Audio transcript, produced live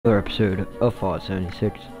Another episode of Fallout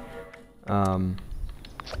 76.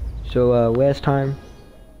 Last time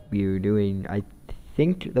we were doing, I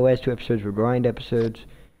think the last two episodes were grind episodes,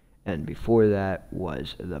 and before that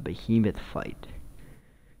was the behemoth fight.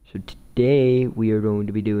 So today we are going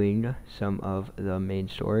to be doing some of the main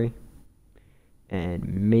story, and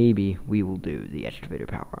maybe we will do the excavator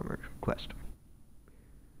power armor quest.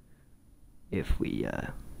 If we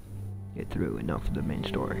get through enough of the main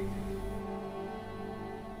story.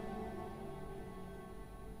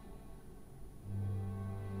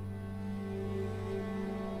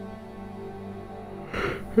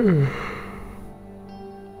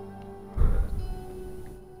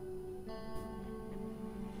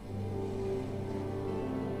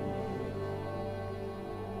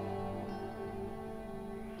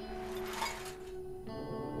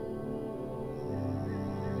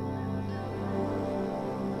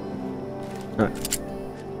 Alright.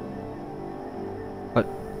 What?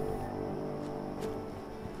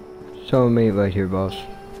 Soulmate right here, boss.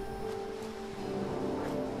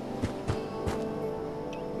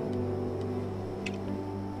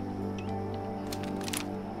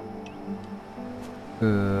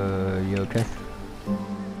 You okay?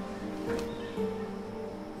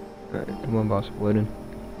 Alright, come on, boss. Wooden.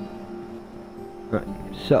 Alright,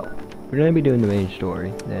 so we're gonna be doing the main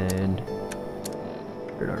story, then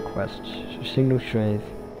our quests. So signal strength.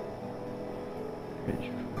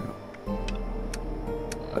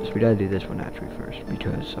 So we gotta do this one actually first,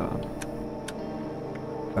 because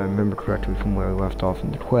if I remember correctly from where we left off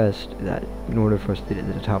in the quest, that in order for us to get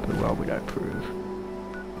to the top of the well, we gotta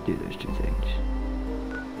do those two things.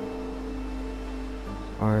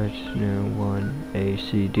 RH01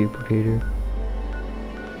 AC duplicator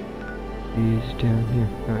is down here.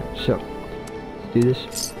 Alright, so let's do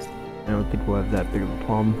this. I don't think we'll have that big of a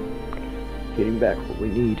problem getting back what we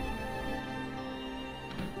need.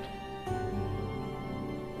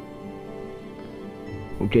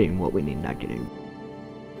 Well, getting what we need, not getting.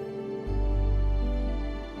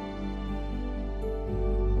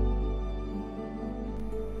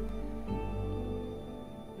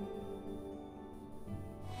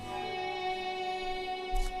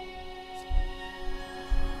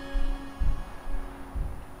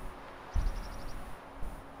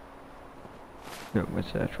 No,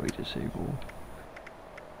 let's actually disable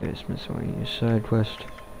this miscellaneous side quest.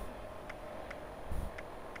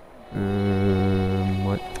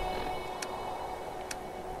 What?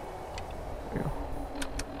 There we go.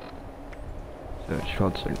 So it's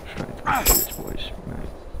called signal strength. Let's do this, boys. Right.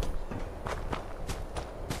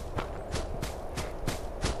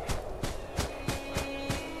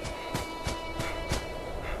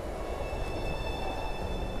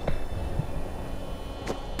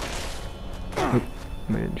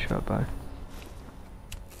 I didn't shot by.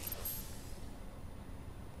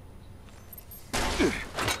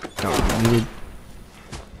 No, we needed.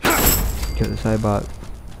 Kill the sidebot.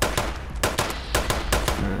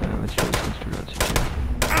 Let's try this Mr. Ruts again.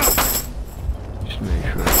 Just to make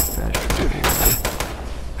sure it's faster.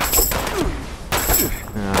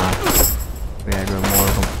 We had more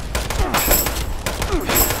of them.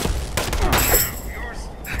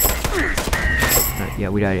 Yeah,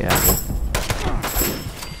 we died out of it.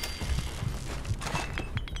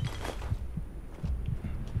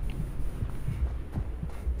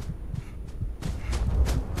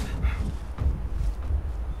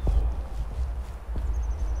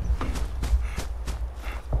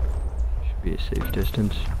 Be a safe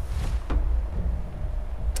distance.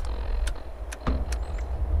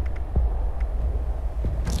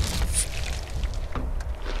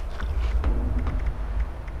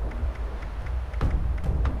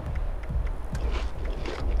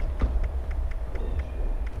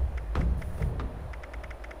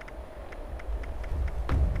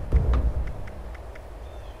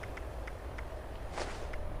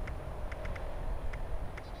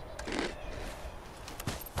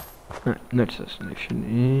 Alright, next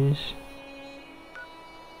destination is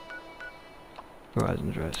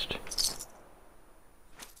Horizon's Rest.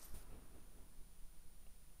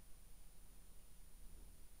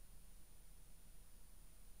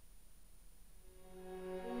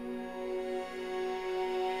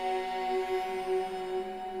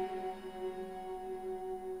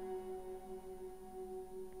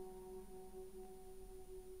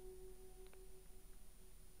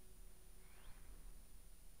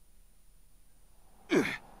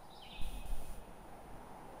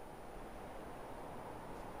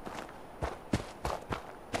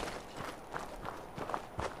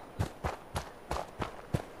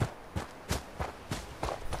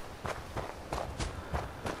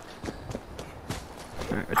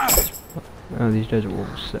 Oh, these guys are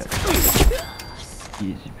level 6.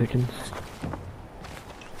 Easy pickings.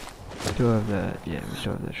 Still have that, yeah, we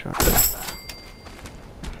still have that shotgun.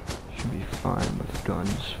 Should be fine with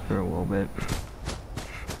guns for a little bit.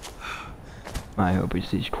 My hope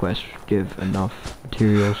is these quests give enough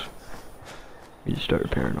materials for me to start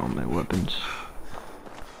repairing all my weapons.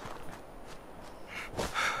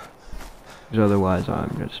 Because otherwise I'm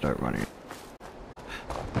going to start running.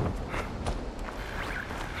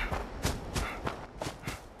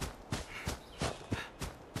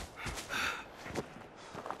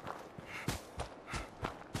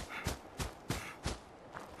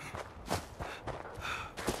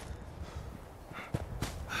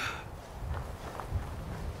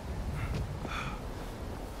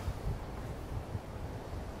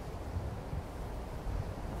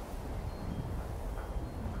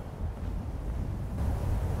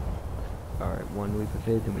 Alright, one leap of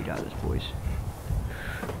faith and we got this, boys.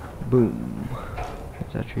 Boom.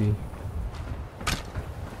 That's actually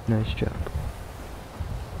nice job.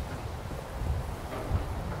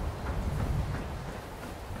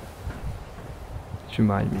 This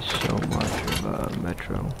reminds me so much of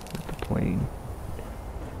Metro with the plane.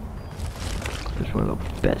 It's one of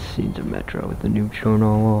the best scenes of Metro with the nuke showing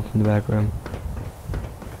all off in the background.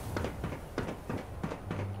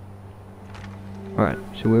 Alright,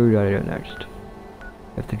 so where we gotta go next?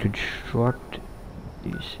 We have to construct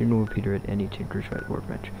a signal repeater at any Tinker's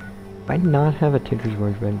workbench. Do I not have a Tinker's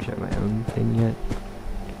workbench at my own thing yet?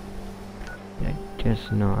 Yeah, I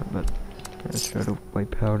guess not, but let's try to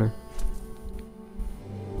white powder.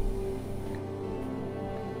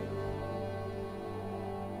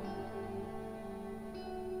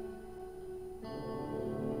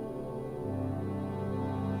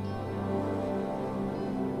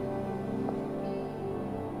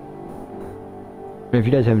 If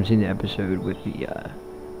you guys haven't seen the episode with the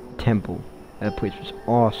temple, that place was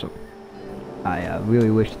awesome. I really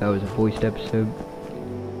wish that was a voiced episode.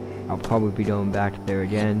 I'll probably be going back there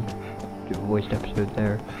again, do a voiced episode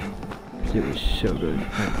there, because it was so good.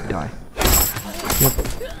 I could die. Yep.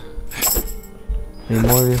 Any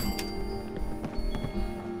more of you?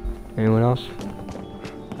 Anyone else?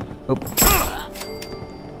 Oh.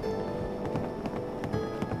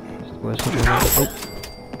 Oh.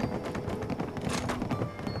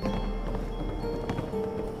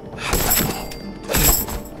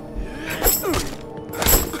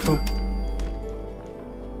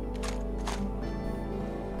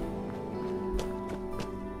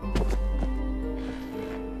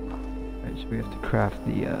 We have to craft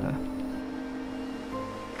the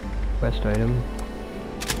quest item.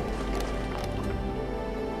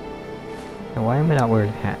 Now why am I not wearing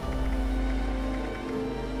a hat?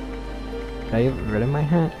 Did I get rid of my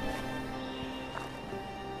hat?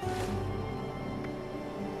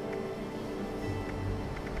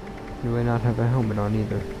 Do I not have a helmet on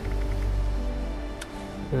either?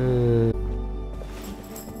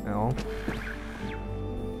 No.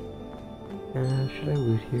 Should I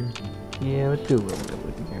loot here? Yeah, let's do a little bit of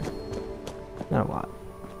looting here. Not a lot.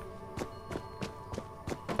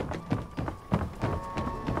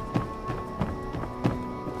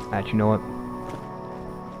 Actually, you know what?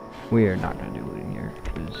 We are not gonna do looting here,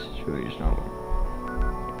 because it's really just not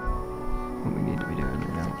what we need to be doing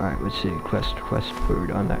right now. Alright, let's see. Quest, where are we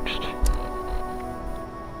going next?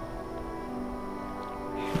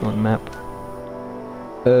 On the map.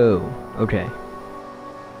 Oh, okay.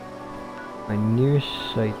 My nearest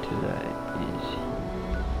site to that is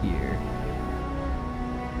here.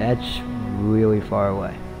 That's really far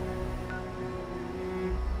away.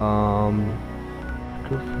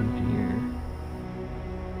 Go from here.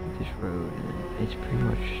 This road, and it's pretty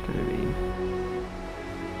much just gonna be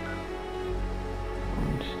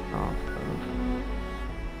one stop of.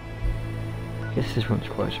 I guess this one's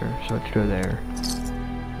closer, so let's go there.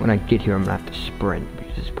 When I get here, I'm gonna have to sprint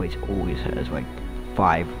because this place always has like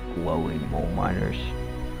 5 glowing mole miners.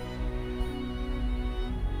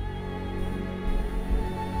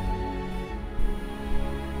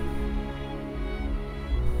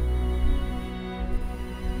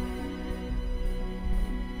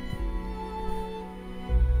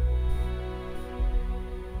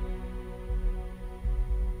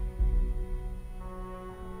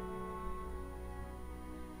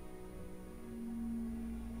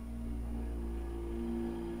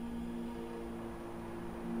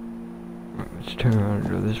 Let's turn around and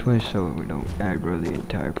go this way so we don't aggro the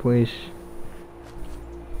entire place.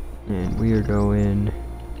 And we are going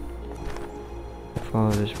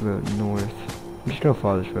follow this road north. I'm just gonna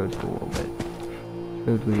follow this road for a little bit. This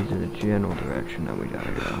road leads in the general direction that we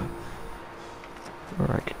gotta go.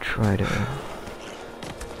 Or I could try to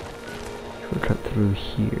go through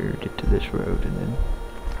here, get to this road, and then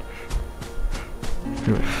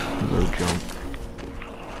road jump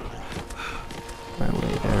my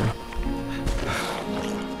way there.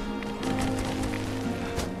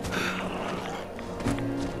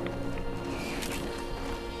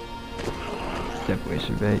 Definitely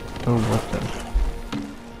survey. Oh, what the?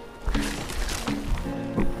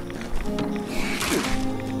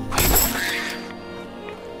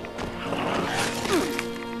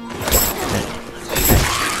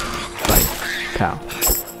 Cow.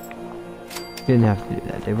 Didn't have to do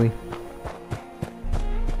that, did we?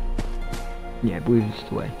 Yeah, I believe it's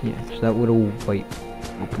the way. Yeah, so that little white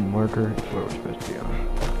open marker is where we're supposed to be on.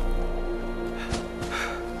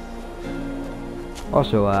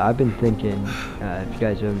 Also, I've been thinking, if you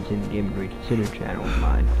guys haven't seen the Game Reconsider channel of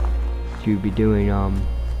mine, to be doing,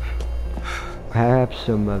 perhaps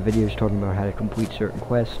some videos talking about how to complete certain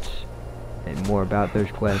quests, and more about those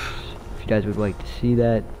quests. If you guys would like to see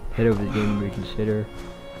that, head over to the Game Reconsider,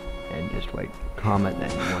 and just, like, comment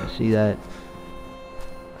that you want to see that.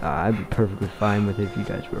 I'd be perfectly fine with it if you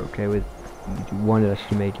guys were okay with it. If you wanted us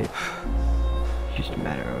to make it. It's just a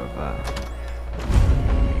matter of,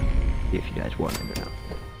 if you guys want it or not.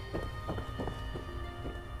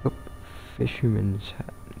 Oh, fisherman's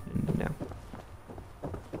hat. No.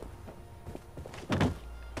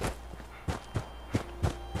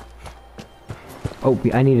 Oh,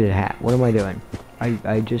 I needed a hat. What am I doing?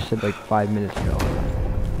 I just said like 5 minutes ago.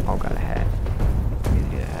 Oh, got a hat. I need to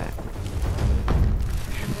get a hat.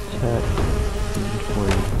 Fisherman's hat.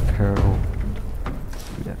 Inventory, apparel.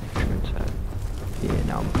 Yeah, fisherman's hat. Yeah,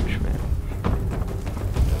 now I'm a fisherman.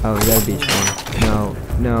 Oh, you gotta be strong. No,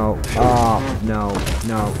 no, oh, no,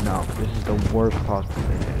 no, no. This is the worst possible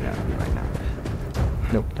thing that could happen right now.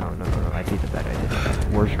 Nope, no, no, no, no. I did that, I did that.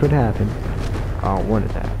 Worst could happen. I don't want it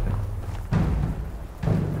to happen.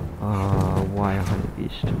 Why a honey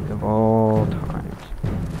beast? Of all times.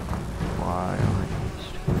 Why a honey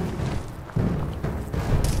beast?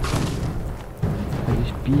 Are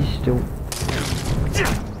these bees still...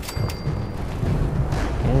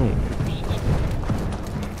 Dang.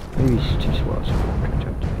 Maybe it's too slow, so it won't catch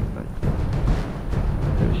up to me, but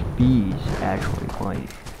those bees actually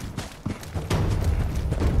bite.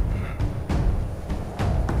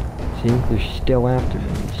 See, they're still after me,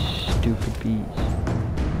 these stupid bees.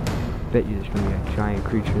 Bet you there's gonna be a giant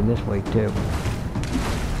creature in this way too.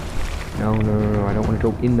 No, no, no, no, I don't want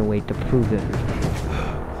to go in the way to prove that there's a creature.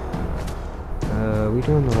 Are we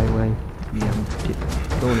doing the right way? Yeah, I'm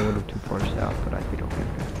going a little too far south, but I think I'll get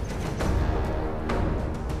there.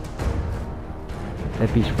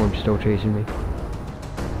 That bee swarm's still chasing me.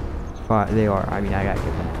 They are. I mean, I gotta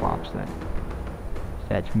give them props then.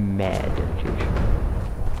 That's mad dedication.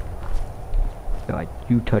 They're like,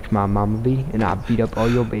 you touch my mama bee, and I'll beat up all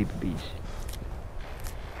your baby bees.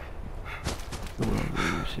 No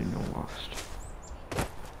lose and no lost.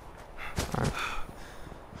 Alright.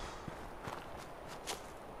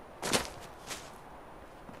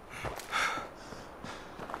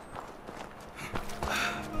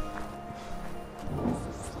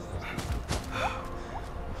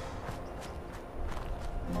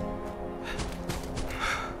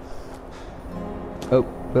 Oh,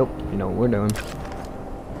 well, you know what we're doing.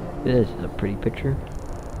 This is a pretty picture.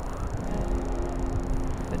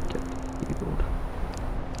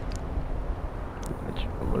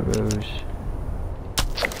 Photos.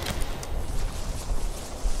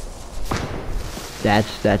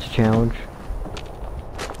 That's a challenge.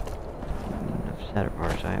 Enough said of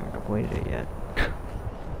ours, I haven't completed it yet.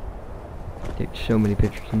 Take so many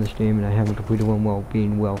pictures in this game and I haven't completed one while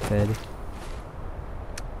being well fed.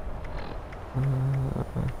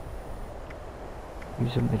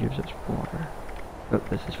 Use some that gives us water. Oh,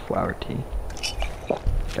 this is flower tea.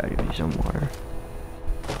 Gotta give me some water.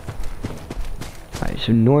 Alright,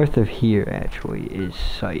 so north of here actually is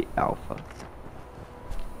Site Alpha.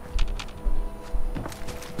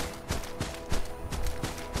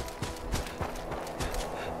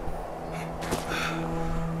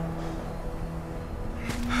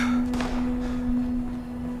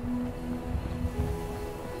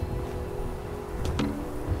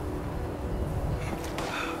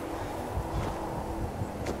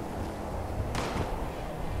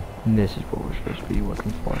 And this is what we're supposed to be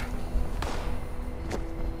looking for.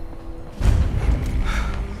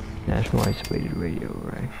 National Isolated Radio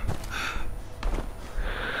Array.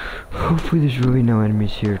 Hopefully there's really no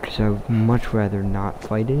enemies here, because I would much rather not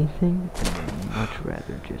fight anything, and I'd much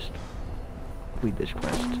rather just complete this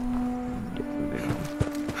quest. And get moving on.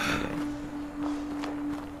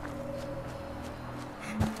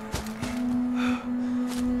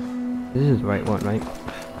 This is the right one, right?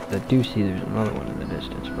 I do see there's another one in the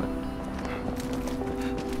distance, but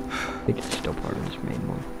I think it's still part of this main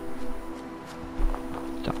one.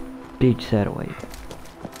 It's a big satellite.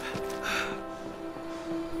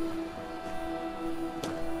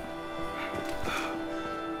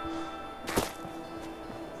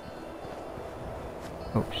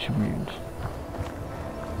 Oh, super mutants.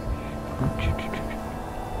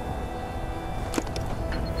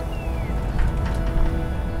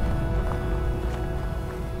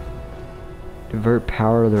 Divert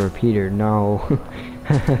power of the repeater. No.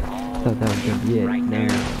 I thought that was gonna be it. Right No, there.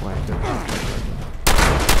 why is it?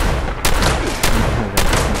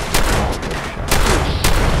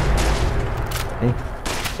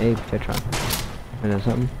 Hey, Petron. Is that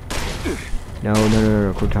something? No,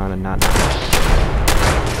 Cortana, not now.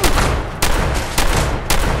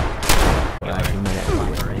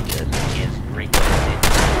 Is requested.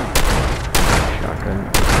 Shotgun.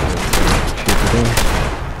 Shoot the thing.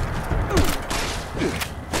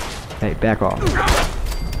 Hey, back off.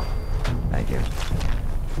 Thank you.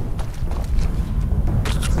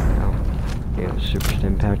 Now, you have a super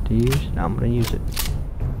stim pack to use. Now I'm gonna use it.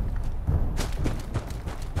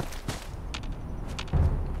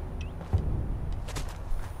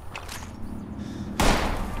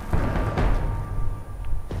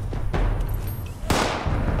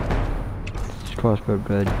 This crossbow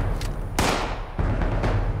good.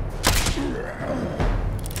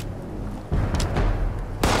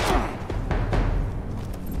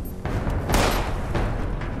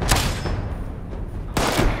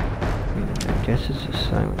 I guess it's a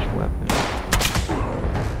silenced weapon.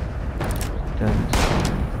 Doesn't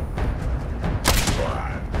seem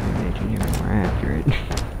making it more accurate.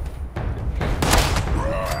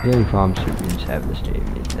 The only problem students have this game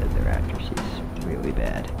is that their accuracy is really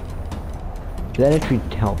bad. That actually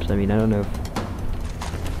helps. I mean, I don't know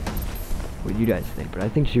what you guys think, but I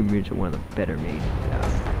think super mutants are one of the better made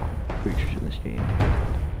creatures in this game.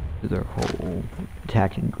 Their whole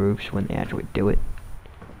attacking groups when they actually do it.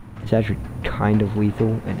 It's actually kind of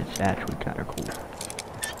lethal, and it's actually kind of cool.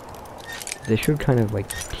 They show kind of like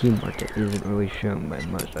teamwork that isn't really shown by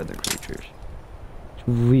most other creatures. It's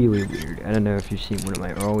really weird. I don't know if you've seen one of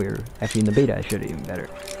my earlier, actually in the beta I showed it even better.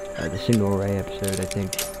 The single array episode, I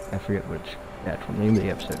think. I forget what the actual name of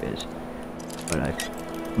the episode is. But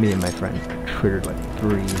me and my friend triggered like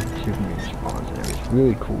 3 super mutant spawns, and it was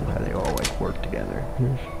really cool how they all like work together. It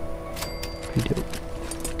was pretty dope.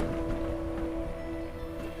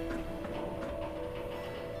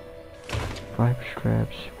 Fiber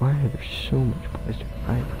straps. Why are there so much plastic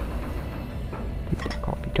fiber? Take that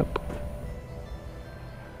coffee cup.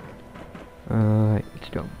 Let's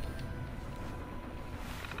go.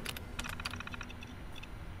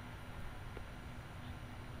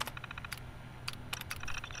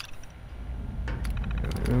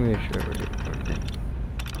 Let me make sure we're getting everything.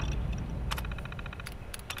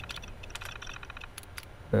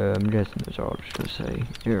 I'm guessing that's all I'm just gonna say.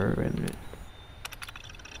 Here, wait a minute.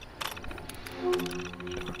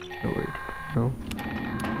 No word. No.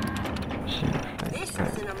 This is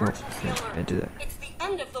an emergency alert. Can't do that. It's the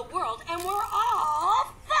end of the world, and we're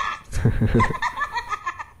all fucked.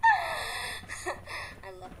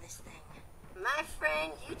 I love this thing. My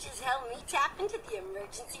friend, you just helped me tap into the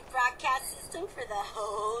emergency broadcast system for the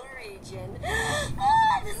whole region.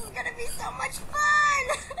 This is gonna be so much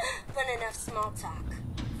fun. But enough small talk.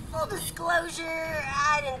 Full disclosure,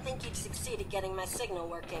 I didn't think you'd succeed at getting my signal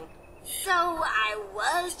working. So I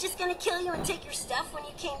was just gonna kill you and take your stuff when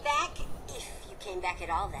you came back. If you came back at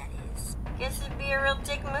all, that is. Guess it'd be a real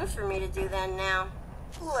dick move for me to do that now.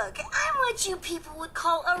 Look, I'm what you people would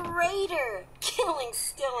call a raider. Killing,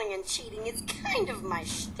 stealing, and cheating is kind of my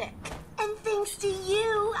shtick. And thanks to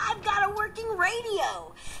you, I've got a working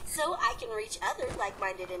radio. So I can reach other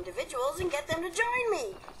like-minded individuals and get them to join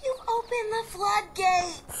me. You've opened the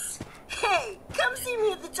floodgates. Hey, come see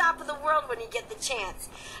me at the top of the world when you get the chance.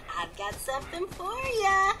 I've got something for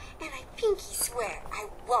ya, and I pinky swear I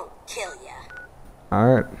won't kill ya.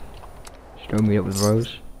 Alright. Show me up with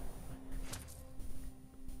Rose.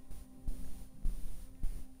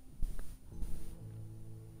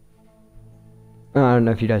 I don't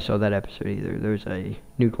know if you guys saw that episode either. There's a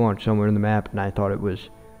nuke launch somewhere in the map, and I thought it was...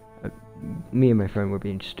 me and my friend were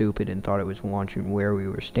being stupid and thought it was launching where we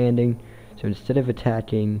were standing. So instead of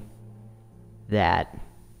attacking that,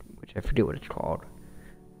 which I forget what it's called,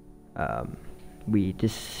 we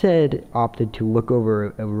opted to look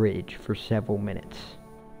over a ridge for several minutes.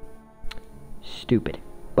 Stupid,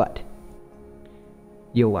 but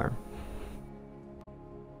you'll learn.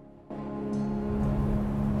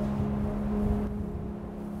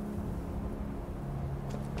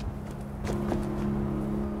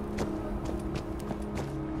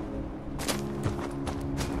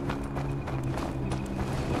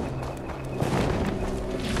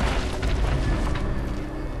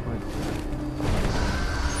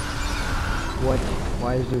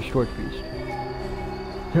 Why is there a short beast?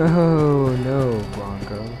 No, no,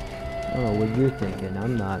 Bronco. I don't know what you're thinking.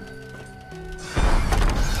 I'm not.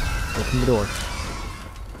 Open the door.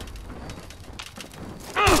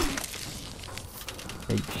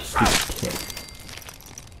 Hey, you stupid kid.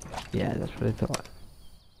 Yeah, that's what I thought.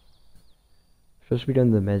 Supposed to be done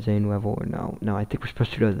to the mezzanine level or no? No, I think we're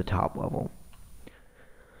supposed to go to the top level.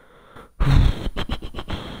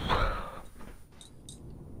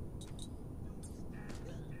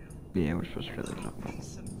 Yeah, we're supposed to go to the top level.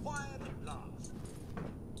 Station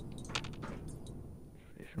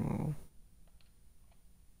level.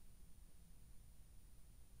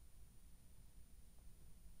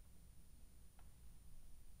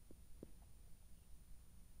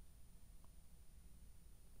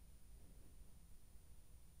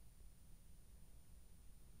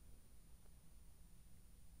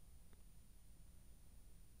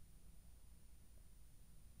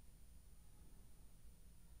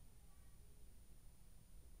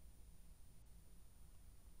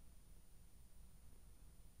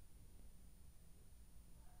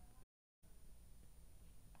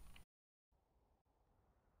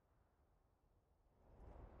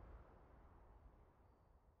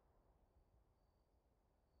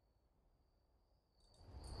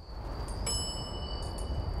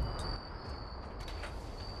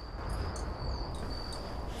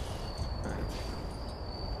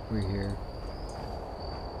 We're here.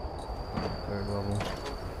 On the third level.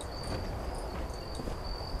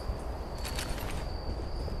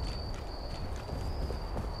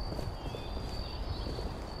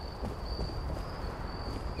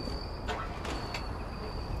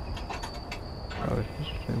 Oh, it's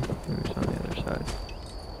just maybe it's on the other side.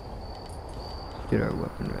 Let's get our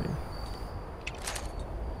weapon ready.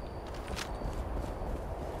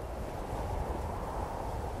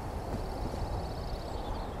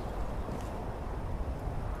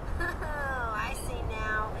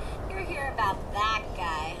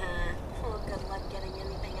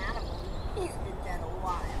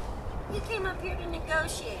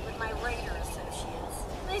 With my Raider associates.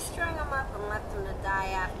 They strung him up and left him to die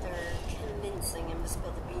after convincing him to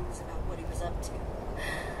spill the beans about what he was up to.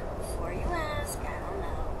 Before you ask, I don't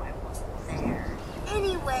know. I wasn't there.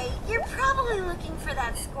 Anyway, you're probably looking for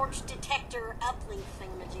that scorch detector uplink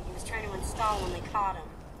thingamajig he was trying to install when they caught him.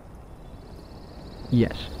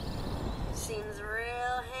 Yes. Seems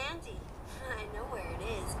real handy. I know where it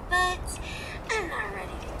is, but I'm not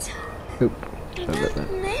ready to talk. Oop. Sorry about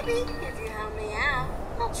that. Maybe, if you help me out,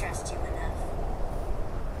 I'll trust you enough.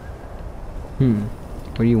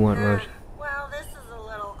 What do you want, Rose? Well, this is a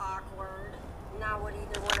little awkward. Not what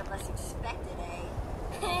either one of us expected, eh?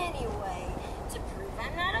 Anyway, to prove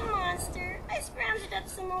I'm not a monster, I scrounged up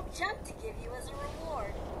some old junk to give you as a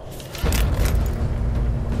reward.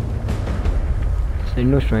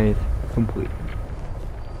 Signal strength complete.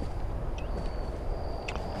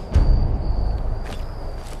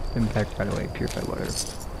 Impact, by the way, purified water.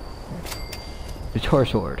 Guitar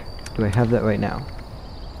sword. Do I have that right now?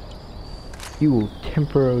 You will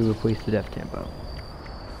temporarily replace the death tempo.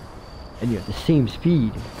 And you have the same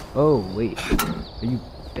speed. Oh, wait. Are you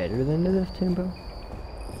better than the death tempo?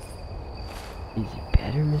 Is it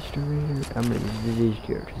better, Mr. Raider? I'm gonna use these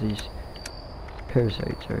here, because these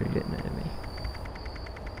parasites are getting at me.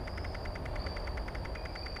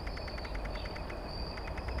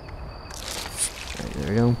 Alright, there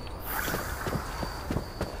we go.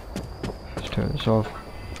 Let's turn this off.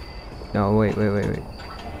 No, wait.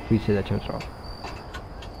 Please say that turns off.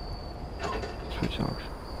 Switch songs.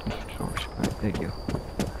 Alright, thank you.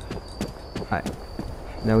 Alright.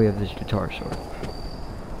 Now we have this guitar sword.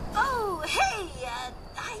 Oh, hey!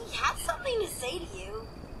 I had something to say to you.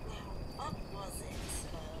 What was it?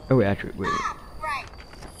 Oh, wait, actually, wait. Ah, right.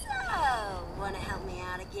 So, wanna help me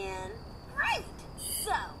out again? Great!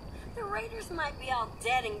 So, the Raiders might be all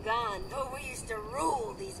dead and gone, but we used to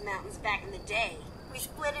rule these mountains back in the day. We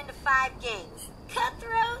split into 5 gangs.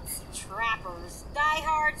 Cutthroats, Trappers,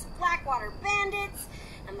 Diehards, Blackwater Bandits,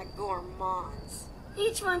 and the Gourmands.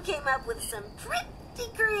 Each one came up with some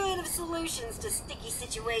pretty creative solutions to sticky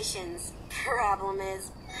situations. Problem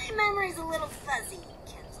is, my memory's a little fuzzy.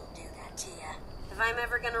 Kids will do that to ya. If I'm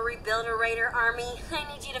ever gonna rebuild a Raider army, I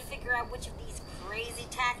need you to figure out which of these crazy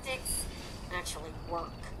tactics actually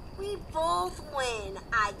work. We both win.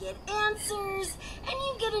 I get answers, and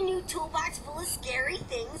you get a new toolbox full of scary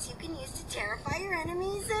things you can use to terrify your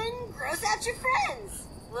enemies and gross out your friends.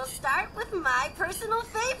 We'll start with my personal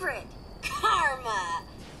favorite, Karma.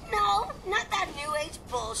 No, not that new age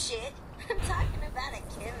bullshit. I'm talking about a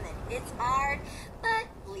Kim that hits hard, but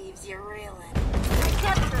leaves you reeling. My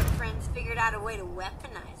cutthroat friends figured out a way to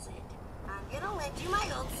weaponize it. I'm gonna lend you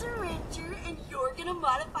my old syringer, and you're gonna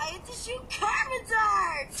modify it to shoot carbon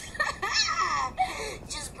darts!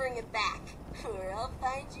 Just bring it back, or I'll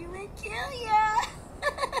find you and kill ya!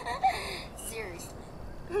 Seriously.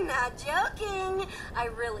 Not joking. I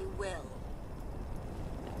really will.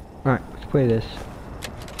 Alright, let's play this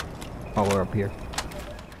while we're up here.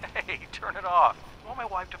 Hey, turn it off. Want my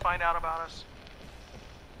wife to find out about us?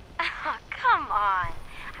 Oh, come on.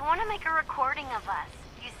 I want to make a recording of us.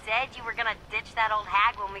 You said you were gonna ditch that old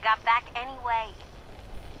hag when we got back anyway.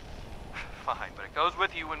 Fine, but it goes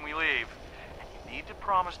with you when we leave. And you need to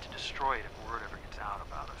promise to destroy it if word ever gets out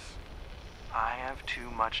about us. I have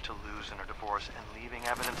too much to lose in a divorce, and leaving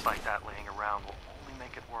evidence like that laying around will only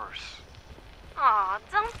make it worse. Aw,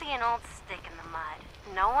 don't be an old stick in the mud.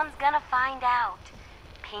 No one's gonna find out.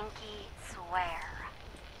 Pinky swear.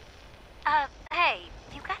 Hey,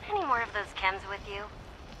 you got any more of those chems with you?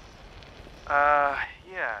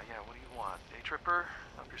 Yeah, what do you want? Day tripper?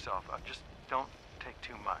 Help yourself. Just don't take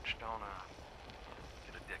too much. Don't,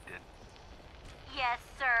 get addicted. Yes,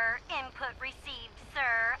 sir. Input received,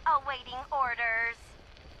 sir. Awaiting orders.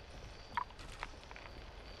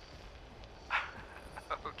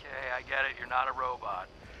 Okay, I get it. You're not a robot.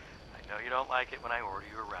 I know you don't like it when I order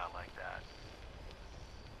you around like that.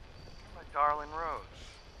 You're my darling Rose.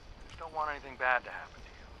 I just don't want anything bad to happen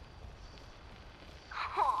to you.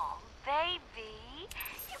 Oh, baby.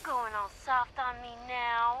 You going all soft on me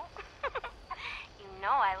now. You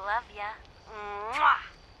know I love ya. Mwah!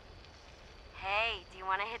 Hey, do you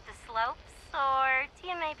want to hit the slopes, or do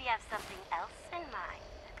you maybe have something else in mind?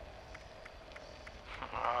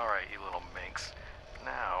 All right, you little minx.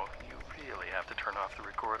 Now, you really have to turn off the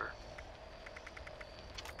recorder.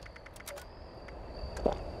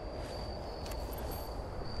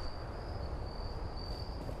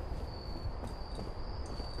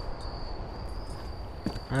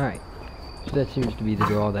 Alright, so that seems to be the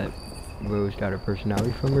girl that Rose got her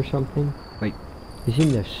personality from or something. Like, they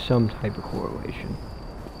seem to have some type of correlation.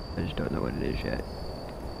 I just don't know what it is yet.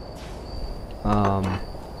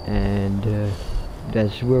 And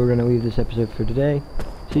that's where we're going to leave this episode for today.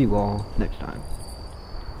 See you all next time.